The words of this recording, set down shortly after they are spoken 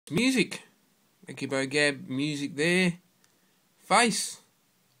Music. Gibbo Gab music there. Face.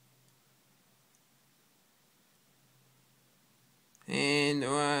 And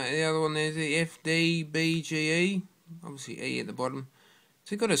the other one there's the FDBGE. Obviously E at the bottom.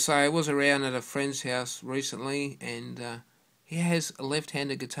 So I've got to say, I was around at a friend's house recently, and he has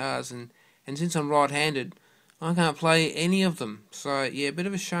left-handed guitars, and since I'm right-handed, I can't play any of them. So yeah, a bit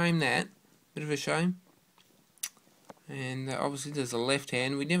of a shame that. Bit of a shame. And obviously there's a left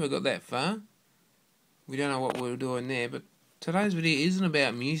hand. We never got that far. We don't know what we were doing there, but today's video isn't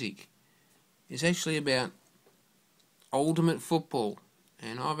about music. It's actually about Ultimate Football.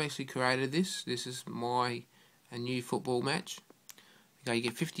 And I've actually created this. This is a new football match. Okay, you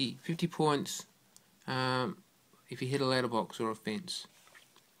get 50 points if you hit a letterbox or a fence.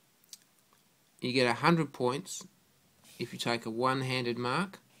 You get 100 points if you take a one-handed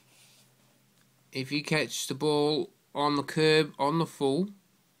mark. If you catch the ball on the curb, on the full,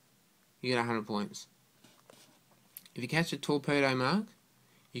 you get 100 points. If you catch a torpedo mark,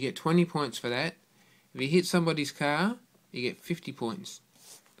 you get 20 points for that. If you hit somebody's car, you get 50 points.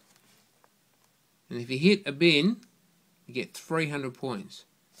 And if you hit a bin, you get 300 points.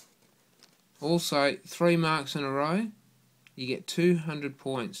 Also, 3 marks in a row, you get 200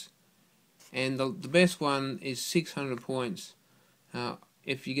 points. And the best one is 600 points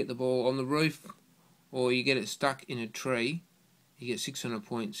if you get the ball on the roof or you get it stuck in a tree. You get 600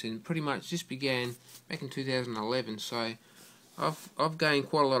 points, and pretty much this began back in 2011. So I've gained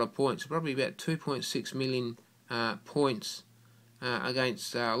quite a lot of points, probably about 2.6 million points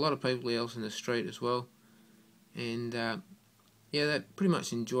against a lot of people else in the street as well. And yeah, they pretty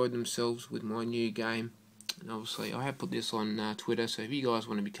much enjoyed themselves with my new game. And obviously I have put this on Twitter, so if you guys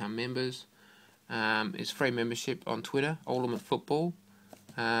want to become members, it's free membership on Twitter, Ultimate Football,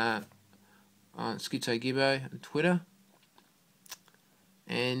 on Schizo Gibbo on Twitter.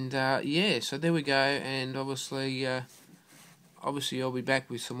 And yeah, so there we go. And obviously I'll be back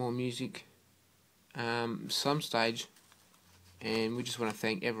with some more music some stage. And we just want to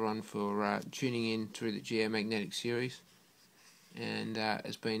thank everyone for tuning in through the Geomagnetic series. And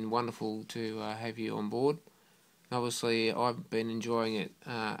it's been wonderful to have you on board. Obviously, I've been enjoying it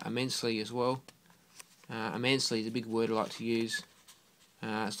immensely as well. Immensely is a big word I like to use.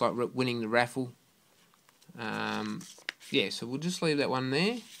 It's like winning the raffle. Yeah, so we'll just leave that one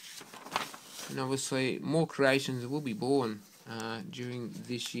there. And obviously, more creations will be born during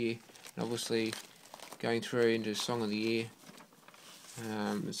this year. And obviously, going through into Song of the Year.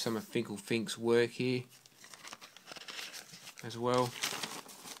 Some of Finkel Fink's work here as well.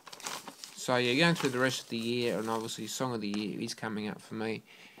 So yeah, going through the rest of the year, and obviously Song of the Year is coming up for me,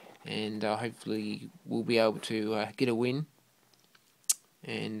 and hopefully we'll be able to get a win,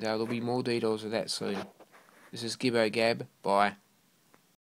 and there'll be more details of that soon. This is Gibbo Gab, bye.